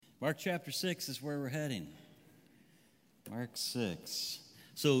Mark chapter 6 is where we're heading. Mark 6.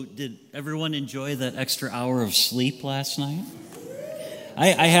 So did everyone enjoy that extra hour of sleep last night?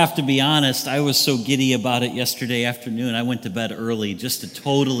 I have to be honest, I was so giddy about it yesterday afternoon. I went to bed early just to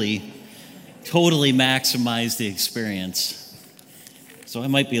totally maximize the experience. So I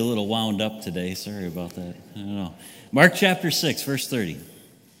might be a little wound up today. Sorry about that. I don't know. Mark chapter 6, verse 30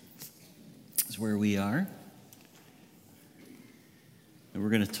 is where we are. And we're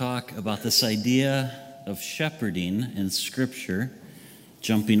going to talk about this idea of shepherding in Scripture,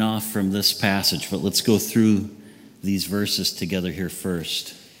 jumping off from this passage. But let's go through these verses together here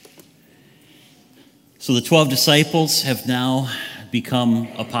first. So the 12 disciples have now become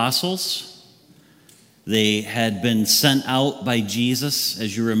apostles. They had been sent out by Jesus,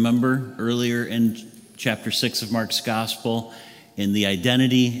 as you remember earlier in chapter 6 of Mark's Gospel, in the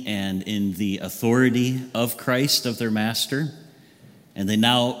identity and in the authority of Christ, of their master. And they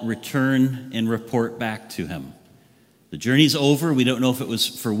now return and report back to him. The journey's over. We don't know if it was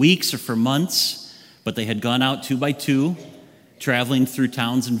for weeks or for months, but they had gone out 2 by 2, traveling through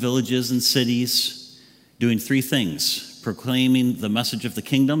towns and villages and cities, doing 3 things: proclaiming the message of the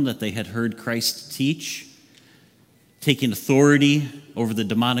kingdom that they had heard Christ teach, taking authority over the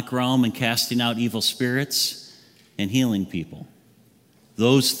demonic realm and casting out evil spirits, and healing people.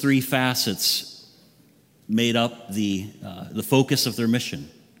 Those 3 facets made up the focus of their mission.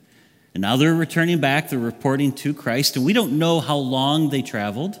 And now they're returning back, they're reporting to Christ, and we don't know how long they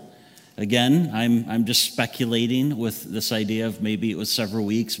traveled. Again, I'm just speculating with this idea of maybe it was several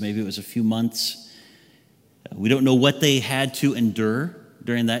weeks, maybe it was a few months. We don't know what they had to endure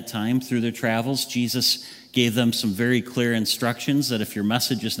during that time through their travels. Jesus gave them some very clear instructions that if your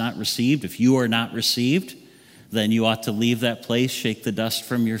message is not received, if you are not received, then you ought to leave that place, shake the dust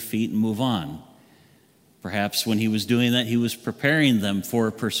from your feet, and move on. Perhaps when he was doing that, he was preparing them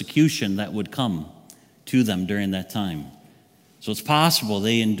for persecution that would come to them during that time. So it's possible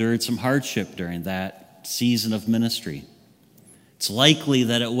they endured some hardship during that season of ministry. It's likely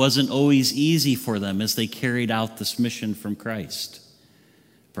that it wasn't always easy for them as they carried out this mission from Christ.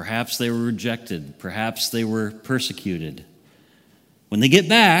 Perhaps they were rejected. Perhaps they were persecuted. When they get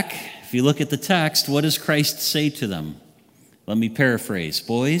back, if you look at the text, what does Christ say to them? Let me paraphrase.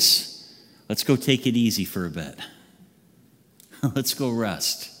 Boys, let's go take it easy for a bit. Let's go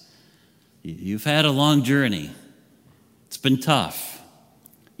rest. You've had a long journey. It's been tough.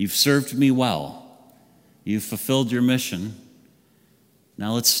 You've served me well. You've fulfilled your mission.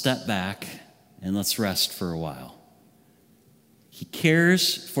 Now let's step back and let's rest for a while. He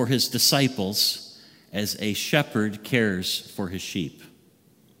cares for his disciples as a shepherd cares for his sheep.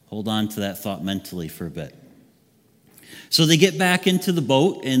 Hold on to that thought mentally for a bit. So they get back into the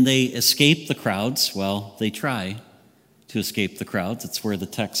boat and they escape the crowds. Well, they try to escape the crowds. That's where the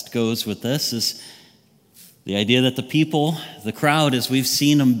text goes with this, is the idea that the crowd, as we've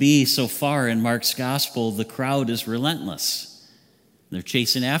seen them be so far in Mark's gospel, the crowd is relentless. They're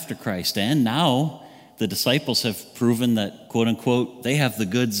chasing after Christ. And now the disciples have proven that, quote unquote, they have the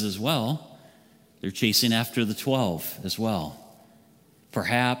goods as well. They're chasing after the 12 as well.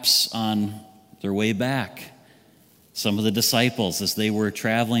 Perhaps on their way back, some of the disciples, as they were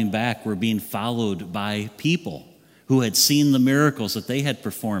traveling back, were being followed by people who had seen the miracles that they had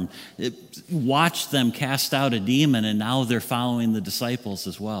performed, watched them cast out a demon, and now they're following the disciples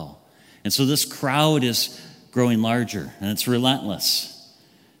as well. And so this crowd is growing larger, and it's relentless.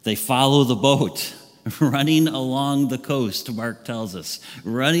 They follow the boat, running along the coast, Mark tells us.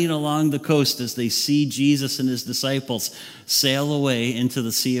 Running along the coast as they see Jesus and his disciples sail away into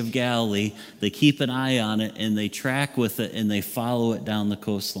the Sea of Galilee. They keep an eye on it, and they track with it, and they follow it down the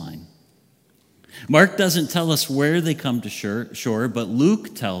coastline. Mark doesn't tell us where they come to shore, but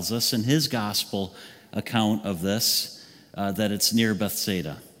Luke tells us in his gospel account of this that it's near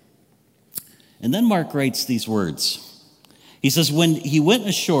Bethsaida. And then Mark writes these words. He says, when he went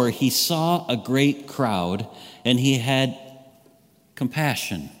ashore, he saw a great crowd, and he had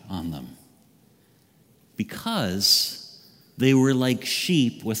compassion on them because they were like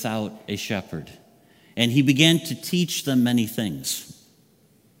sheep without a shepherd. And he began to teach them many things.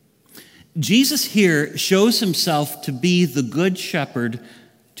 Jesus here shows himself to be the good shepherd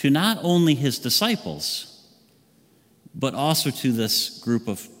to not only his disciples, but also to this group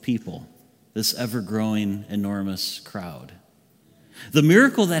of people, this ever-growing, enormous crowd. The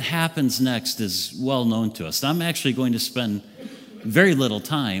miracle that happens next is well known to us. I'm actually going to spend very little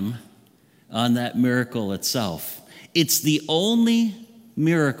time on that miracle itself. It's the only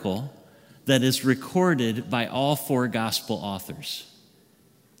miracle that is recorded by all 4 gospel authors.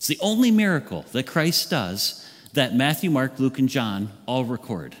 It's the only miracle that Christ does that Matthew, Mark, Luke, and John all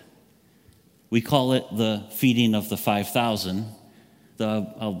record. We call it the feeding of the 5,000.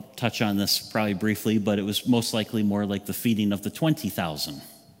 I'll touch on this probably briefly, but it was most likely more like the feeding of the 20,000.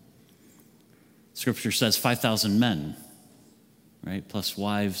 Scripture says 5,000 men, right? Plus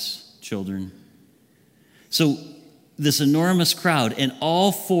wives, children. So this enormous crowd, and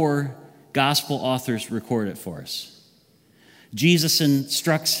all four gospel authors record it for us. Jesus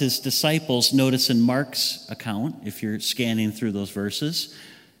instructs his disciples, notice in Mark's account, if you're scanning through those verses,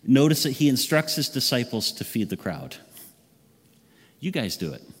 notice that he instructs his disciples to feed the crowd. You guys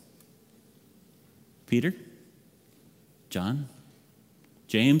do it. Peter, John,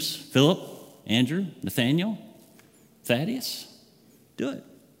 James, Philip, Andrew, Nathaniel, Thaddeus, do it.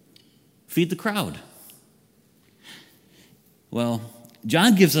 Feed the crowd. Well,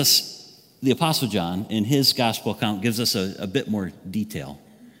 John gives us, the Apostle John, in his gospel account, gives us a bit more detail.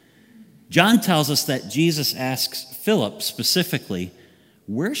 John tells us that Jesus asks Philip specifically,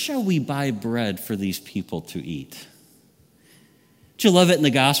 where shall we buy bread for these people to eat? Don't you love it in the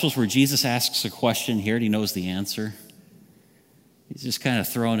Gospels where Jesus asks a question, he already knows the answer? He's just kind of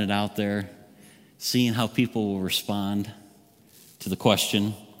throwing it out there, seeing how people will respond to the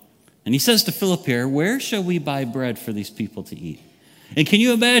question. And he says to Philip here, where shall we buy bread for these people to eat? And can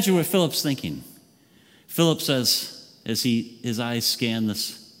you imagine what Philip's thinking? Philip says, as his eyes scan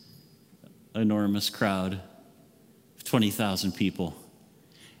this enormous crowd of 20,000 people,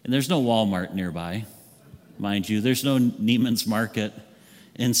 and there's no Walmart nearby, mind you, there's no Neiman's Market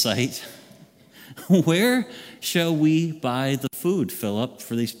in sight. Where shall we buy the food, Philip,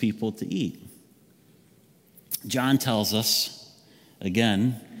 for these people to eat? John tells us,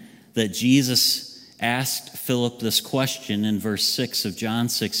 again, that Jesus asked Philip this question in verse 6 of John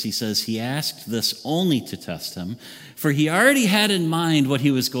 6. He says he asked this only to test him, for he already had in mind what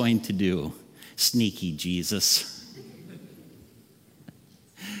he was going to do. Sneaky Jesus.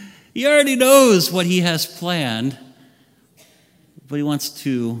 He already knows what he has planned, but he wants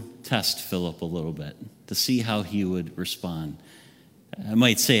to test Philip a little bit to see how he would respond. I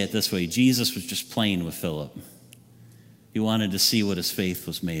might say it this way. Jesus was just playing with Philip. He wanted to see what his faith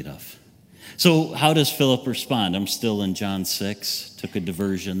was made of. So how does Philip respond? I'm still in John 6. Took a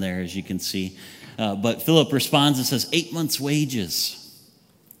diversion there, as you can see. But Philip responds and says, 8 months' wages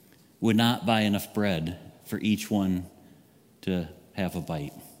would not buy enough bread for each one to have a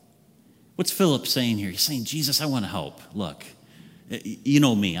bite. What's Philip saying here? He's saying, Jesus, I want to help. Look, you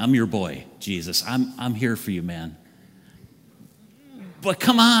know me. I'm your boy, Jesus. I'm here for you, man. But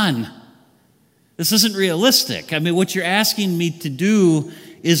come on. This isn't realistic. I mean, what you're asking me to do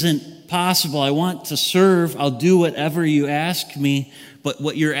isn't possible. I want to serve. I'll do whatever you ask me. But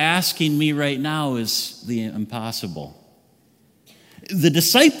what you're asking me right now is the impossible. The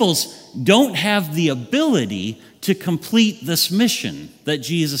disciples don't have the ability to complete this mission that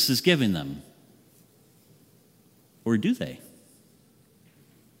Jesus is giving them. Or do they?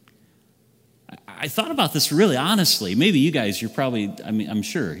 I thought about this really honestly. Maybe you guys, you're probably, I'm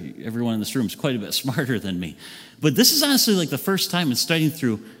sure everyone in this room is quite a bit smarter than me. But this is honestly like the first time in studying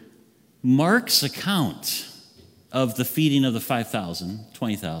through Mark's account of the feeding of the 5,000,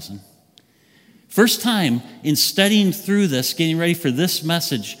 20,000. First time in studying through this, getting ready for this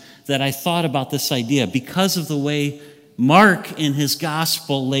message, that I thought about this idea because of the way Mark in his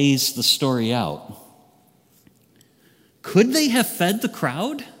gospel lays the story out. Could they have fed the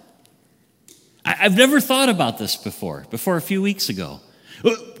crowd? I've never thought about this before a few weeks ago.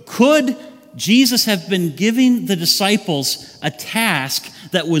 Could Jesus have been giving the disciples a task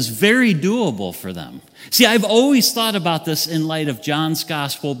that was very doable for them? See, I've always thought about this in light of John's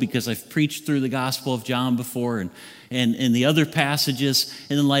gospel because I've preached through the gospel of John before and the other passages,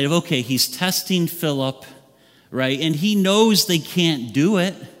 and in light of, okay, he's testing Philip, right? And he knows they can't do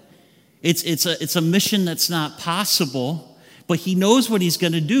it. It's a mission that's not possible, but he knows what he's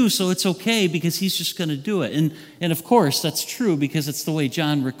going to do, so it's okay because he's just going to do it. And of course, that's true because it's the way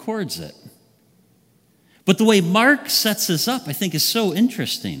John records it. But the way Mark sets this up, I think, is so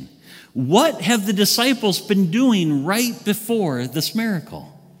interesting. What have the disciples been doing right before this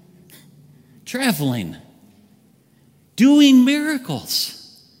miracle? Traveling. Doing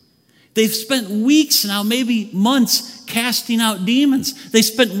miracles. They've spent weeks now, maybe months, casting out demons. They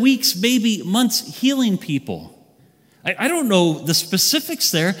spent weeks, maybe months, healing people. I don't know the specifics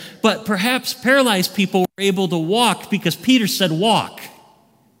there, but perhaps paralyzed people were able to walk because Peter said walk.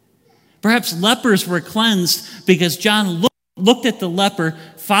 Perhaps lepers were cleansed because John looked at the leper,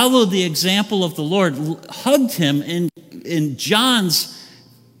 followed the example of the Lord, hugged him in John's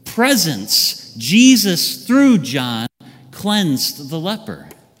presence. Jesus, through John, cleansed the leper.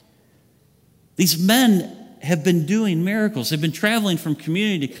 These men have been doing miracles. They've been traveling from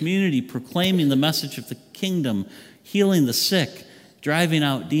community to community, proclaiming the message of the kingdom, healing the sick, driving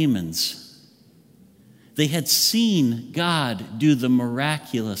out demons. They had seen God do the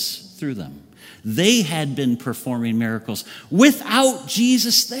miraculous through them. They had been performing miracles without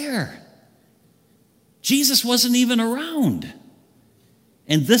Jesus there. Jesus wasn't even around.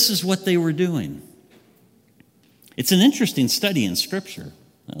 And this is what they were doing. It's an interesting study in Scripture.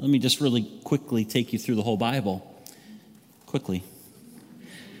 Let me just really quickly take you through the whole Bible. Quickly.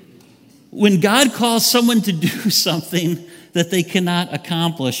 When God calls someone to do something that they cannot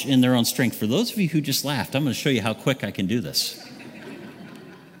accomplish in their own strength, for those of you who just laughed, I'm going to show you how quick I can do this.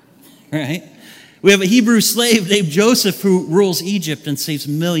 All right? We have a Hebrew slave named Joseph who rules Egypt and saves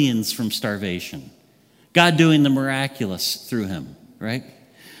millions from starvation. God doing the miraculous through him, right?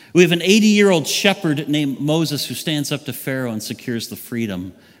 We have an 80-year-old shepherd named Moses who stands up to Pharaoh and secures the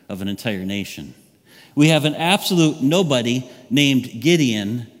freedom of an entire nation. We have an absolute nobody named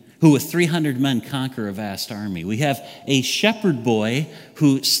Gideon who with 300 men conquer a vast army. We have a shepherd boy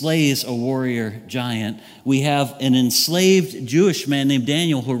who slays a warrior giant. We have an enslaved Jewish man named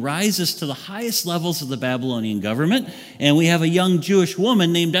Daniel who rises to the highest levels of the Babylonian government. And we have a young Jewish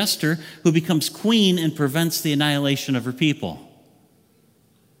woman named Esther who becomes queen and prevents the annihilation of her people.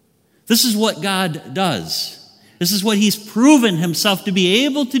 This is what God does. This is what he's proven himself to be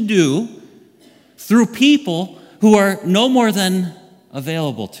able to do through people who are no more than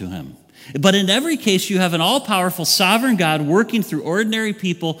available to him. But in every case, you have an all-powerful sovereign God working through ordinary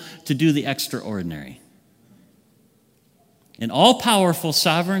people to do the extraordinary. An all-powerful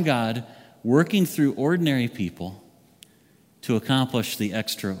sovereign God working through ordinary people to accomplish the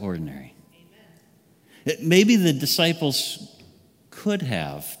extraordinary. Maybe the disciples could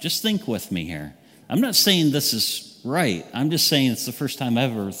have. Just think with me here. I'm not saying this is right. I'm just saying it's the first time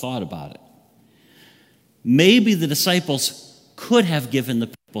I've ever thought about it. Maybe the disciples could have given the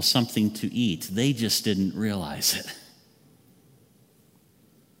people something to eat. They just didn't realize it.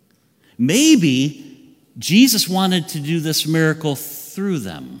 Maybe Jesus wanted to do this miracle through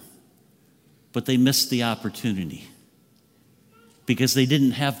them, but they missed the opportunity because they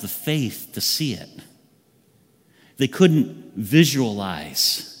didn't have the faith to see it. They couldn't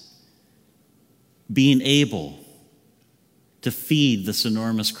visualize being able to feed this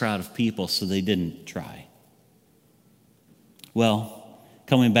enormous crowd of people, so they didn't try. Well,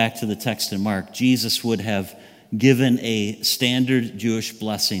 coming back to the text in Mark, Jesus would have given a standard Jewish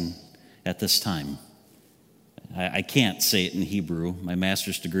blessing at this time. I can't say it in Hebrew. My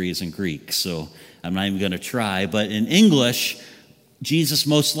master's degree is in Greek, so I'm not even going to try. But in English, Jesus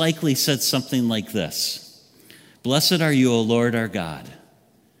most likely said something like this: "Blessed are you, O Lord our God,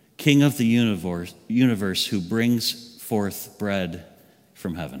 King of the universe, who brings forth bread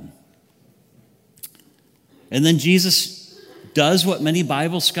from heaven." And then Jesus does what many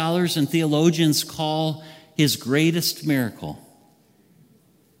Bible scholars and theologians call his greatest miracle.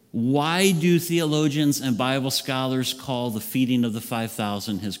 Why do theologians and Bible scholars call the feeding of the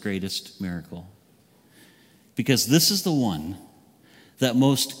 5,000 his greatest miracle? Because this is the one that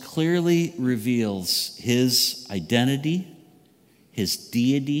most clearly reveals his identity, his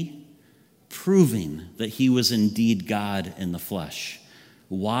deity, proving that he was indeed God in the flesh.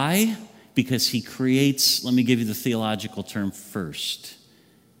 Why? Because he creates, let me give you the theological term first.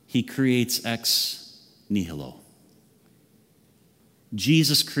 He creates ex nihilo.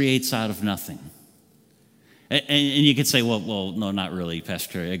 Jesus creates out of nothing. And you could say, well, no, not really,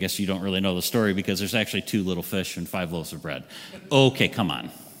 Pastor Terry. I guess you don't really know the story because there's actually 2 little fish and 5 loaves of bread. Okay, come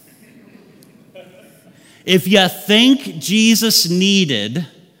on. If you think Jesus needed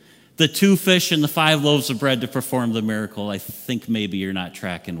the 2 fish and the 5 loaves of bread to perform the miracle, I think maybe you're not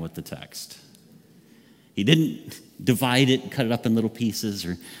tracking with the text. He didn't divide it, cut it up in little pieces,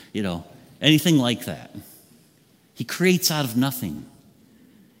 or, anything like that. He creates out of nothing.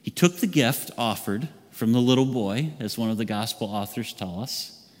 He took the gift offered from the little boy, as one of the gospel authors tell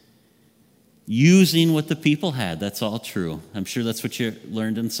us, using what the people had. That's all true. I'm sure that's what you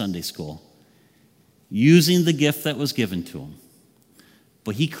learned in Sunday school. Using the gift that was given to him.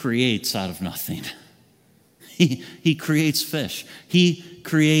 But he creates out of nothing. He creates fish. He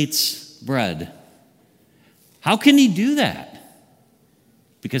creates bread. How can he do that?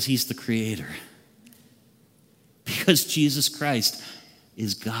 Because he's the creator. Because Jesus Christ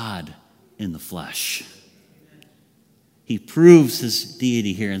is God in the flesh. He proves his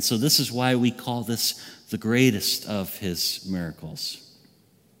deity here. And so this is why we call this the greatest of his miracles.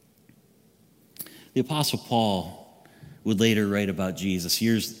 The Apostle Paul would later write about Jesus.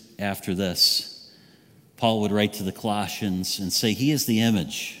 Years after this, Paul would write to the Colossians and say, he is the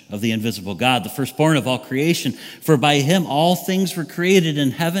image of the invisible God, the firstborn of all creation. For by him all things were created in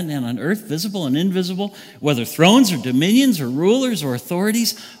heaven and on earth, visible and invisible, whether thrones or dominions or rulers or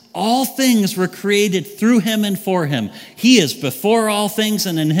authorities. All things were created through him and for him. He is before all things,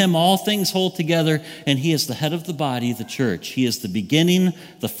 and in him all things hold together, and he is the head of the body, the church. He is the beginning,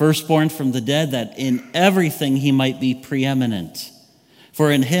 the firstborn from the dead, that in everything he might be preeminent. For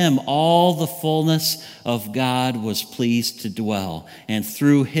in him all the fullness of God was pleased to dwell, and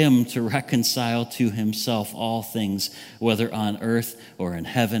through him to reconcile to himself all things, whether on earth or in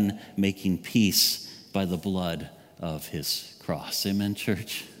heaven, making peace by the blood of his cross. Amen,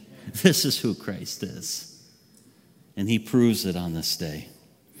 church? This is who Christ is. And he proves it on this day.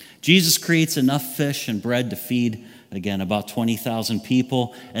 Jesus creates enough fish and bread to feed, again, about 20,000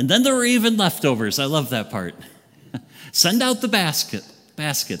 people. And then there were even leftovers. I love that part. Send out the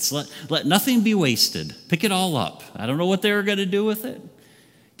baskets. Let nothing be wasted. Pick it all up. I don't know what they were going to do with it.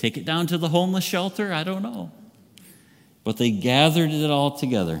 Take it down to the homeless shelter? I don't know. But they gathered it all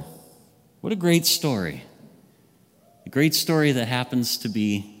together. What a great story. A great story that happens to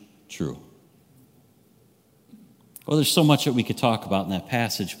be true. Well, there's so much that we could talk about in that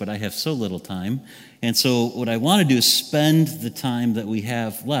passage, but I have so little time. And so what I want to do is spend the time that we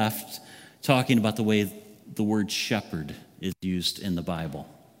have left talking about the way the word shepherd is used in the Bible.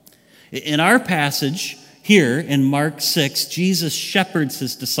 In our passage here in Mark 6, Jesus shepherds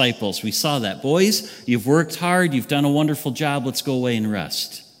his disciples. We saw that. Boys, you've worked hard. You've done a wonderful job. Let's go away and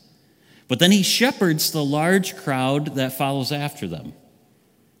rest. But then he shepherds the large crowd that follows after them.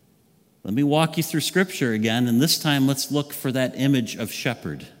 Let me walk you through Scripture again, and this time let's look for that image of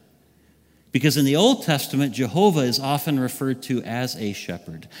shepherd. Because in the Old Testament, Jehovah is often referred to as a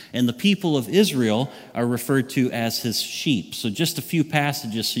shepherd, and the people of Israel are referred to as his sheep. So just a few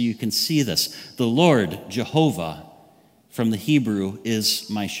passages so you can see this. The Lord, Jehovah, from the Hebrew, is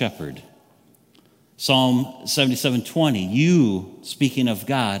my shepherd. Psalm 77:20, you, speaking of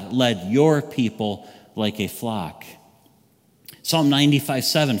God, led your people like a flock. Psalm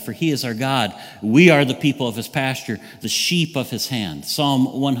 95:7, for he is our God. We are the people of his pasture, the sheep of his hand.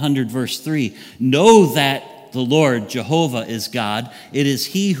 Psalm 100, verse 3, know that the Lord, Jehovah, is God. It is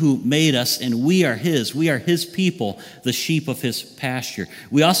he who made us, and we are his. We are his people, the sheep of his pasture.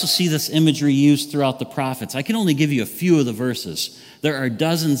 We also see this imagery used throughout the prophets. I can only give you a few of the verses. There are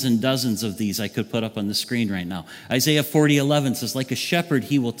dozens and dozens of these I could put up on the screen right now. Isaiah 40:11 says, like a shepherd,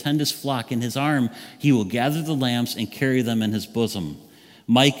 he will tend his flock. In his arm, he will gather the lambs and carry them in his bosom.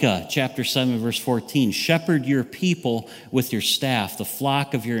 Micah chapter 7, verse 14, shepherd your people with your staff, the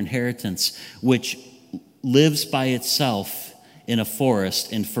flock of your inheritance, which lives by itself in a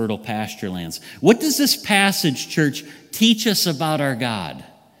forest in fertile pasture lands. What does this passage, church, teach us about our God?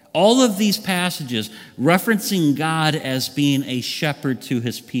 All of these passages referencing God as being a shepherd to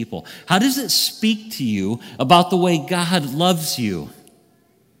his people. How does it speak to you about the way God loves you,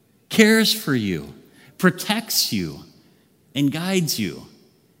 cares for you, protects you, and guides you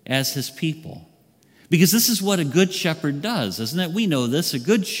as his people? Because this is what a good shepherd does, isn't it? We know this. A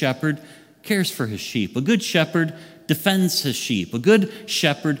good shepherd cares for his sheep. A good shepherd defends his sheep. A good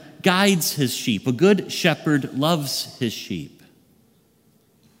shepherd guides his sheep. A good shepherd loves his sheep.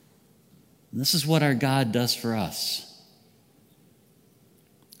 And this is what our God does for us.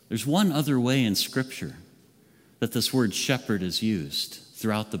 There's one other way in Scripture that this word shepherd is used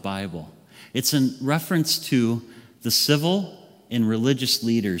throughout the Bible. It's in reference to the civil and religious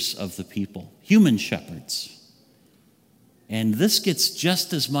leaders of the people, human shepherds. And this gets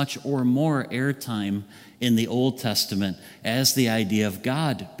just as much or more airtime in the Old Testament as the idea of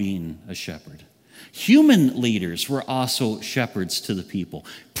God being a shepherd. Human leaders were also shepherds to the people.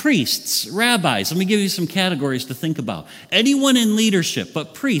 Priests, rabbis, let me give you some categories to think about. Anyone in leadership,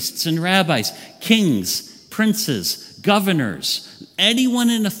 but priests and rabbis, kings, princes, governors, anyone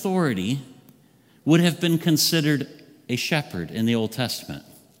in authority would have been considered a shepherd in the Old Testament.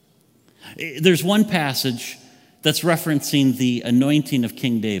 There's one passage that's referencing the anointing of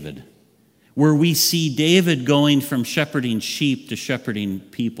King David, where we see David going from shepherding sheep to shepherding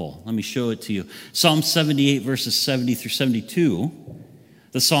people. Let me show it to you. Psalm 78, verses 70 through 72,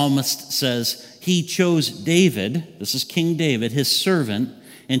 the psalmist says, he chose David, this is King David, his servant,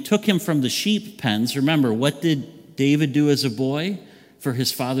 and took him from the sheep pens. Remember, what did David do as a boy? For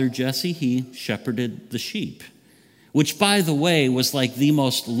his father Jesse, he shepherded the sheep, which, by the way, was like the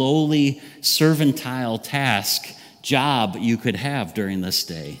most lowly, servile task, job you could have during this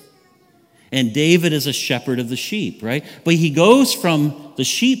day. And David is a shepherd of the sheep, right? But he goes from the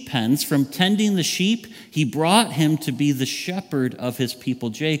sheep pens, from tending the sheep, he brought him to be the shepherd of his people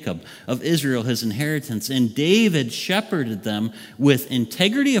Jacob, of Israel, his inheritance. And David shepherded them with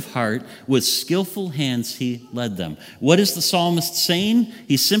integrity of heart, with skillful hands he led them. What is the psalmist saying?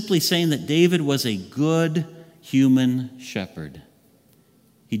 He's simply saying that David was a good human shepherd.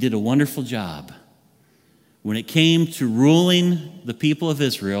 He did a wonderful job. When it came to ruling the people of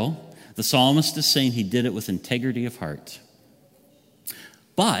Israel, the psalmist is saying he did it with integrity of heart.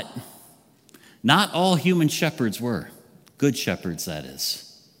 But not all human shepherds were. Good shepherds, that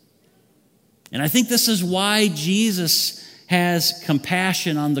is. And I think this is why Jesus has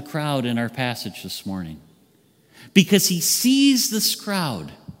compassion on the crowd in our passage this morning. Because he sees this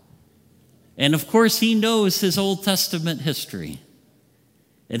crowd. And of course, he knows his Old Testament history.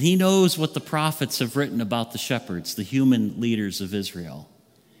 And he knows what the prophets have written about the shepherds, the human leaders of Israel.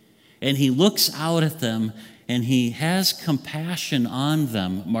 And he looks out at them and he has compassion on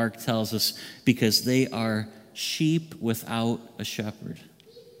them, Mark tells us, because they are sheep without a shepherd.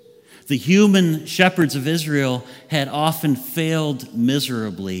 The human shepherds of Israel had often failed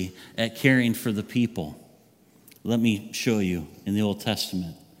miserably at caring for the people. Let me show you in the Old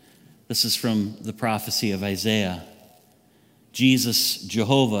Testament. This is from the prophecy of Isaiah.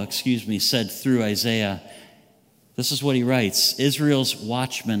 Jehovah, said through Isaiah, this is what he writes: Israel's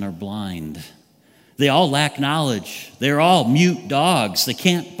watchmen are blind. They all lack knowledge. They're all mute dogs. They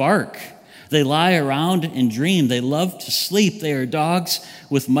can't bark. They lie around and dream. They love to sleep. They are dogs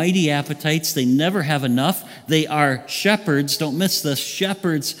with mighty appetites. They never have enough. They are shepherds, don't miss this,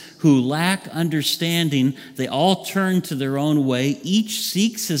 shepherds who lack understanding. They all turn to their own way. Each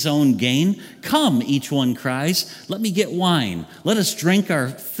seeks his own gain. Come, each one cries, let me get wine. Let us drink our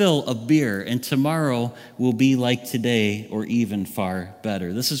fill of beer, and tomorrow will be like today or even far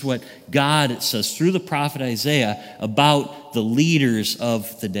better. This is what God says through the prophet Isaiah about the leaders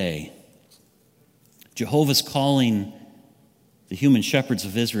of the day. Jehovah's calling the human shepherds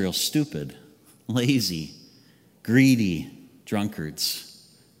of Israel stupid, lazy, greedy drunkards.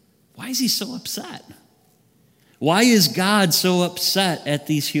 Why is he so upset? Why is God so upset at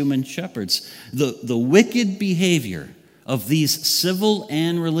these human shepherds? The wicked behavior of these civil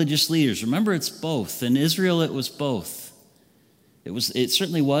and religious leaders. Remember, it's both. In Israel, it was both. It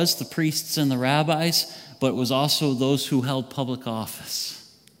certainly was the priests and the rabbis, but it was also those who held public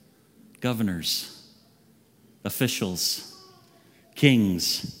office, governors, officials,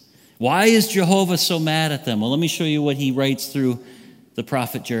 kings. Why is Jehovah so mad at them? Well, let me show you what he writes through the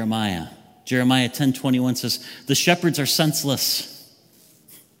prophet Jeremiah. Jeremiah 10:21 says, the shepherds are senseless.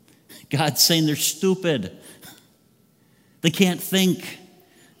 God's saying they're stupid. They can't think.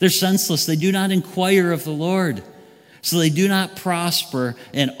 They're senseless. They do not inquire of the Lord. So they do not prosper,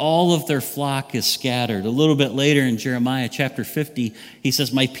 and all of their flock is scattered. A little bit later in Jeremiah chapter 50, he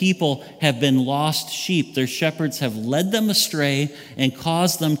says, my people have been lost sheep. Their shepherds have led them astray and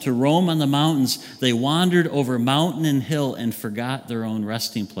caused them to roam on the mountains. They wandered over mountain and hill and forgot their own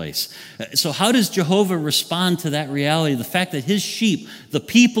resting place. So how does Jehovah respond to that reality? The fact that his sheep, the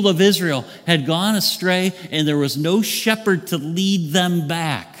people of Israel, had gone astray and there was no shepherd to lead them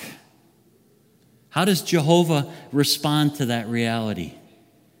back. How does Jehovah respond to that reality,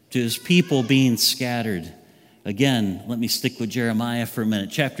 to his people being scattered? Again, let me stick with Jeremiah for a minute.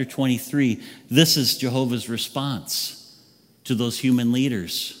 Chapter 23, this is Jehovah's response to those human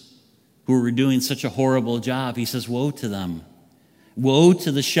leaders who were doing such a horrible job. He says, woe to them. Woe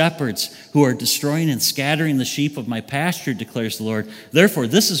to the shepherds who are destroying and scattering the sheep of my pasture, declares the Lord. Therefore,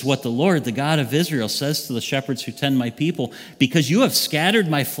 this is what the Lord, the God of Israel, says to the shepherds who tend my people. Because you have scattered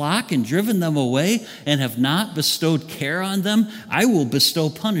my flock and driven them away and have not bestowed care on them, I will bestow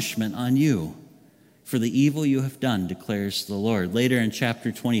punishment on you for the evil you have done, declares the Lord. Later in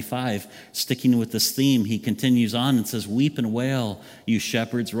chapter 25, sticking with this theme, he continues on and says, weep and wail, you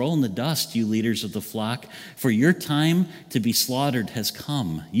shepherds, roll in the dust, you leaders of the flock, for your time to be slaughtered has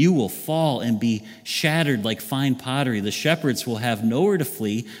come. You will fall and be shattered like fine pottery. The shepherds will have nowhere to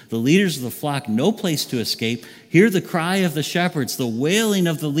flee, the leaders of the flock no place to escape. Hear the cry of the shepherds, the wailing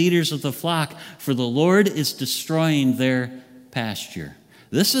of the leaders of the flock, for the Lord is destroying their pasture.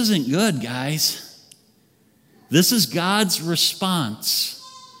 This isn't good, guys. This is God's response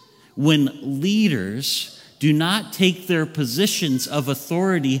when leaders do not take their positions of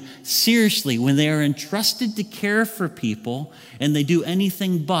authority seriously, when they are entrusted to care for people and they do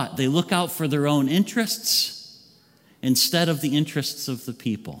anything but. They look out for their own interests instead of the interests of the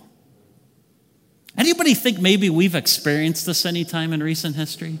people. Anybody think maybe we've experienced this any time in recent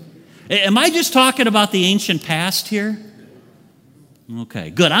history? Am I just talking about the ancient past here? Okay,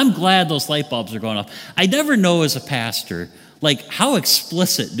 good. I'm glad those light bulbs are going off. I never know as a pastor, like, how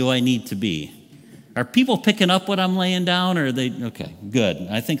explicit do I need to be? Are people picking up what I'm laying down, or are they? Okay, good.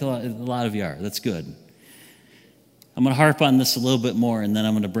 I think a lot of you are. That's good. I'm going to harp on this a little bit more, and then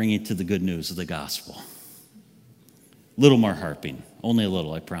I'm going to bring you to the good news of the gospel. A little more harping, only a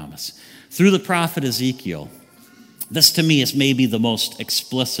little, I promise. Through the prophet Ezekiel, this to me is maybe the most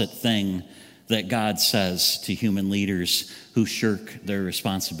explicit thing that God says to human leaders who shirk their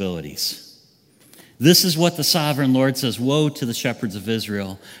responsibilities. This is what the sovereign Lord says: woe to the shepherds of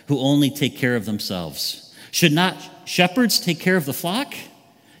Israel who only take care of themselves. Should not shepherds take care of the flock?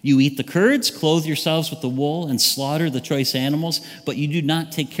 You eat the curds, clothe yourselves with the wool, and slaughter the choice animals, but you do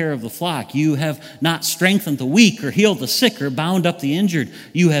not take care of the flock. You have not strengthened the weak or healed the sick or bound up the injured.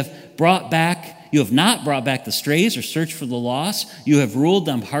 You have not brought back the strays or searched for the lost. You have ruled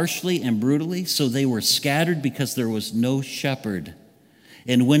them harshly and brutally, so they were scattered because there was no shepherd.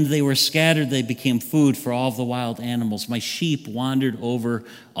 And when they were scattered, they became food for all of the wild animals. My sheep wandered over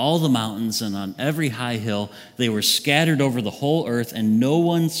all the mountains and on every high hill. They were scattered over the whole earth, and no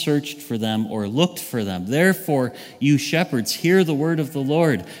one searched for them or looked for them. Therefore, you shepherds, hear the word of the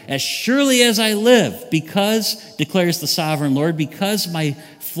Lord. As surely as I live, because, declares the sovereign Lord, because my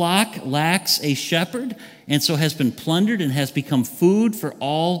flock lacks a shepherd, and so has been plundered and has become food for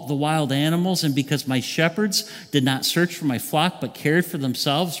all the wild animals, and because my shepherds did not search for my flock, but cared for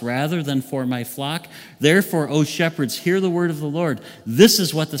themselves rather than for my flock, therefore, O shepherds, hear the word of the Lord. This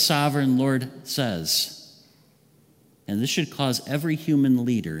is what the sovereign Lord says. And this should cause every human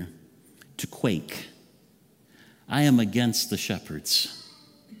leader to quake. I am against the shepherds.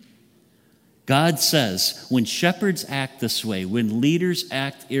 God says, when shepherds act this way, when leaders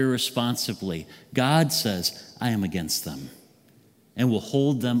act irresponsibly, God says, I am against them and will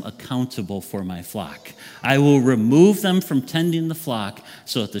hold them accountable for my flock. I will remove them from tending the flock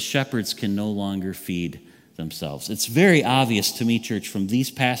so that the shepherds can no longer feed themselves. It's very obvious to me, church, from these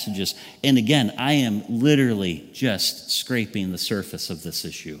passages, and again, I am literally just scraping the surface of this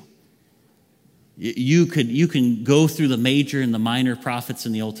issue. You can go through the major and the minor prophets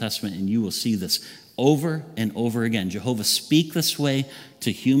in the Old Testament, and you will see this over and over again. Jehovah speak this way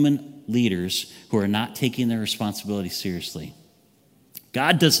to human leaders who are not taking their responsibility seriously.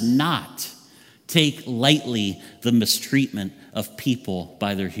 God does not take lightly the mistreatment of people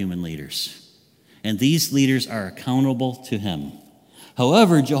by their human leaders, and these leaders are accountable to him.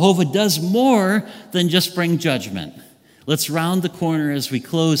 However, Jehovah does more than just bring judgment. Let's round the corner as we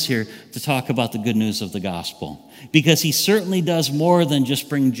close here to talk about the good news of the gospel, because he certainly does more than just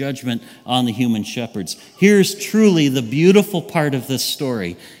bring judgment on the human shepherds. Here's truly the beautiful part of this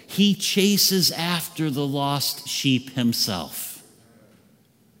story. He chases after the lost sheep himself.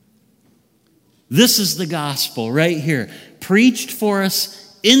 This is the gospel right here, preached for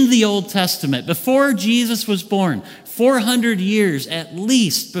us in the Old Testament before Jesus was born. 400 years at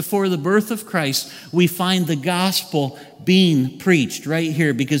least before the birth of Christ, we find the gospel being preached right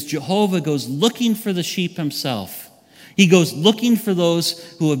here, because Jehovah goes looking for the sheep himself. He goes looking for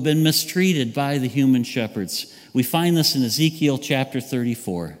those who have been mistreated by the human shepherds. We find this in Ezekiel chapter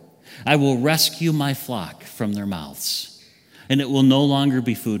 34. I will rescue my flock from their mouths, and it will no longer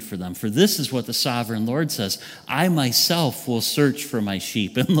be food for them. For this is what the sovereign Lord says: I myself will search for my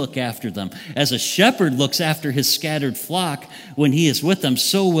sheep and look after them. As a shepherd looks after his scattered flock when he is with them,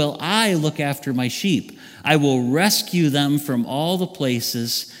 so will I look after my sheep. I will rescue them from all the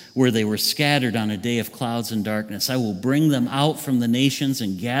places where they were scattered on a day of clouds and darkness. I will bring them out from the nations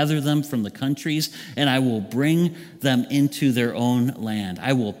and gather them from the countries, and I will bring them into their own land.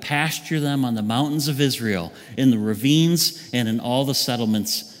 I will pasture them on the mountains of Israel, in the ravines, and in all the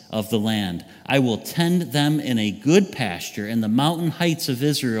settlements of the land. I will tend them in a good pasture, and the mountain heights of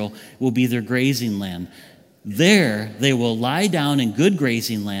Israel will be their grazing land. There they will lie down in good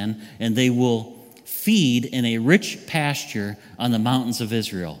grazing land, and they will feed in a rich pasture on the mountains of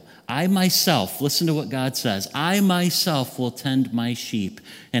Israel. I myself, listen to what God says, I myself will tend my sheep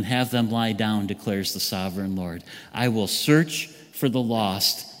and have them lie down, declares the sovereign Lord. I will search for the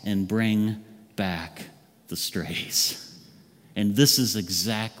lost and bring back the strays. And this is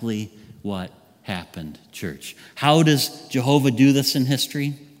exactly what happened, church. How does Jehovah do this in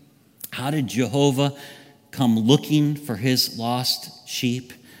history? How did Jehovah come looking for his lost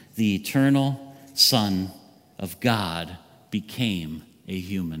sheep? The eternal Son of God became a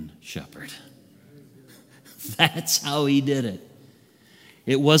human shepherd. That's how he did it.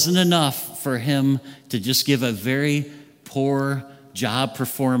 It wasn't enough for him to just give a very poor job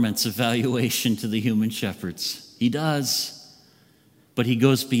performance evaluation to the human shepherds. He does. But he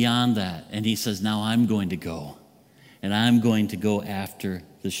goes beyond that, and he says, now I'm going to go, and I'm going to go after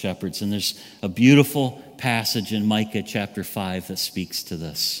the shepherds. And there's a beautiful passage in Micah chapter 5 that speaks to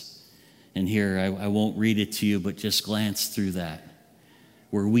this. And here, I won't read it to you, but just glance through that,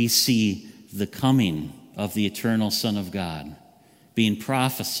 where we see the coming of the eternal Son of God being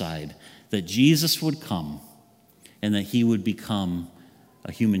prophesied, that Jesus would come and that he would become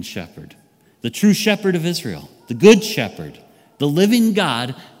a human shepherd. The true shepherd of Israel, the good shepherd, the living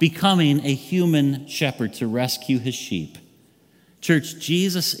God becoming a human shepherd to rescue his sheep. Church,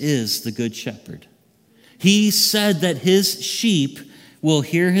 Jesus is the good shepherd. He said that his sheep will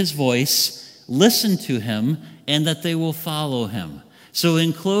hear his voice, listen to him, and that they will follow him. So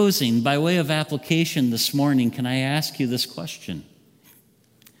in closing, by way of application this morning, can I ask you this question?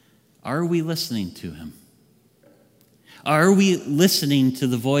 Are we listening to him? Are we listening to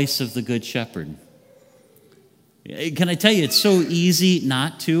the voice of the Good Shepherd? Can I tell you, it's so easy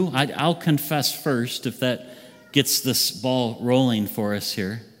not to. I'll confess first, if that gets this ball rolling for us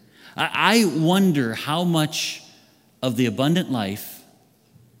here. I wonder how much of the abundant life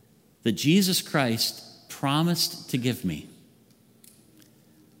that Jesus Christ promised to give me,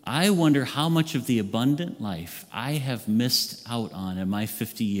 I wonder how much of the abundant life I have missed out on in my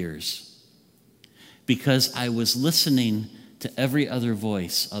 50 years because I was listening to every other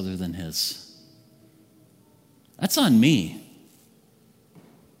voice other than his. That's on me.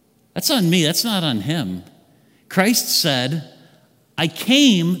 That's on me. That's not on him. Christ said, I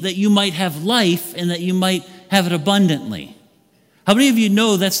came that you might have life and that you might have it abundantly. How many of you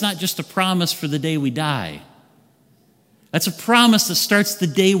know that's not just a promise for the day we die? That's a promise that starts the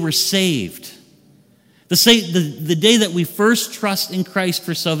day we're saved. The day that we first trust in Christ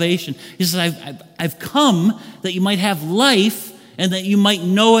for salvation. He says, I've come that you might have life and that you might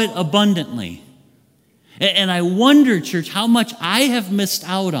know it abundantly. And I wonder, church, how much I have missed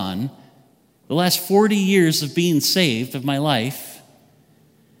out on the last 40 years of being saved of my life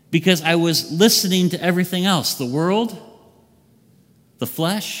because I was listening to everything else. The world, the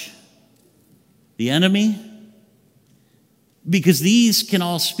flesh, the enemy. Because these can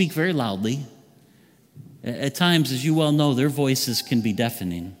all speak very loudly. At times, as you well know, their voices can be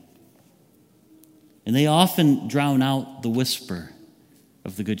deafening. And they often drown out the whisper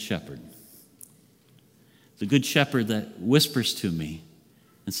of the Good Shepherd. The Good Shepherd that whispers to me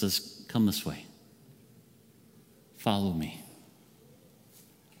and says, come this way. Follow me.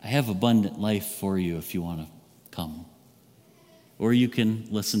 I have abundant life for you if you want to come. Or you can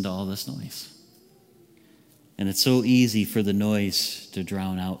listen to all this noise. And it's so easy for the noise to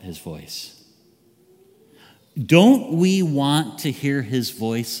drown out his voice. Don't we want to hear his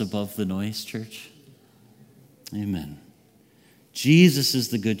voice above the noise, church? Amen. Jesus is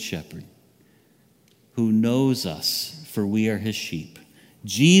the Good Shepherd who knows us, for we are his sheep.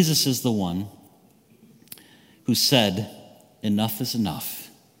 Jesus is the one who said, enough is enough.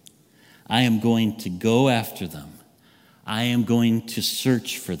 I am going to go after them. I am going to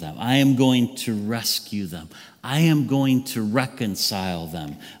search for them. I am going to rescue them. I am going to reconcile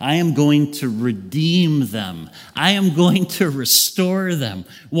them. I am going to redeem them. I am going to restore them.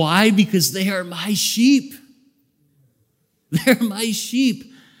 Why? Because they are my sheep. They're my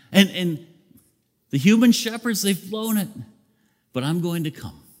sheep. And the human shepherds, they've blown it. But I'm going to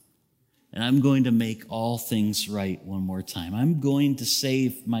come. And I'm going to make all things right one more time. I'm going to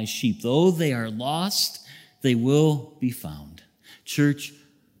save my sheep. Though they are lost, they will be found. Church,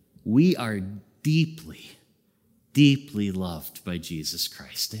 we are deeply, deeply loved by Jesus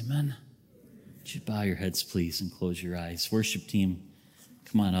Christ. Amen? Would you bow your heads, please, and close your eyes? Worship team,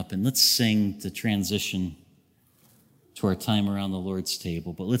 come on up and let's sing the transition to our time around the Lord's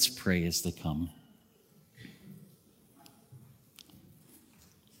table. But let's pray as they come.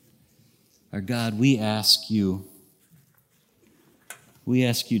 Our God, we ask you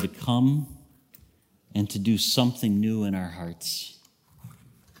to come and to do something new in our hearts.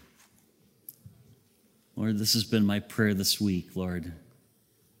 Lord, this has been my prayer this week, Lord,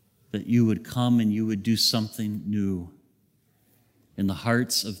 that you would come and you would do something new in the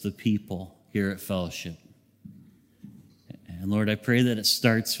hearts of the people here at Fellowship. And Lord, I pray that it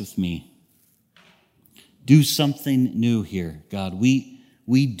starts with me. Do something new here, God. We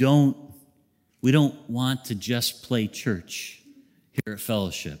don't want to just play church here at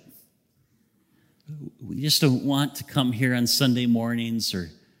Fellowship. We just don't want to come here on Sunday mornings, or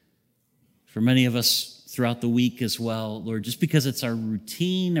for many of us throughout the week as well, Lord, just because it's our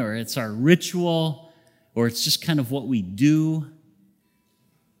routine or it's our ritual or it's just kind of what we do.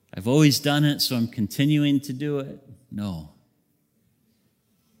 I've always done it, so I'm continuing to do it. No.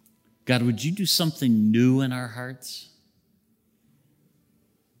 God, would you do something new in our hearts?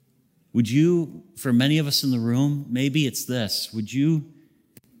 Would you, for many of us in the room, maybe it's this, would you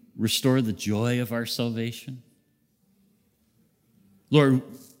restore the joy of our salvation? Lord,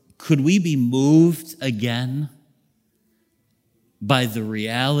 could we be moved again by the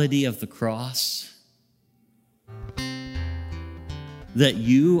reality of the cross? That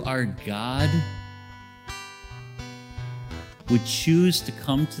you, our God, would choose to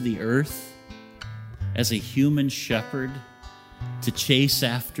come to the earth as a human shepherd to chase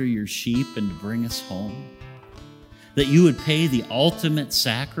after your sheep and to bring us home. That you would pay the ultimate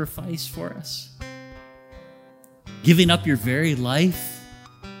sacrifice for us, giving up your very life,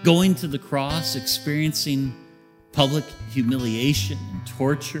 going to the cross, experiencing public humiliation and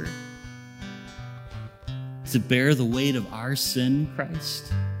torture to bear the weight of our sin,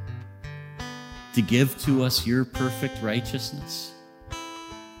 Christ, to give to us your perfect righteousness.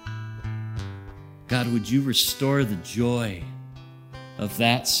 God, would you restore the joy of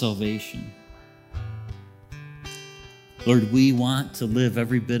that salvation? Lord, we want to live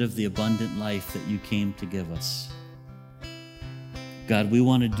every bit of the abundant life that you came to give us. God, we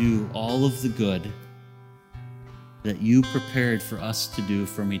want to do all of the good that you prepared for us to do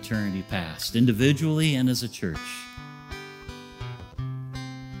from eternity past, individually and as a church.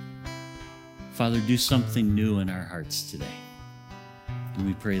 Father, do something new in our hearts today. And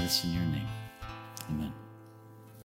we pray this in your name. Amen.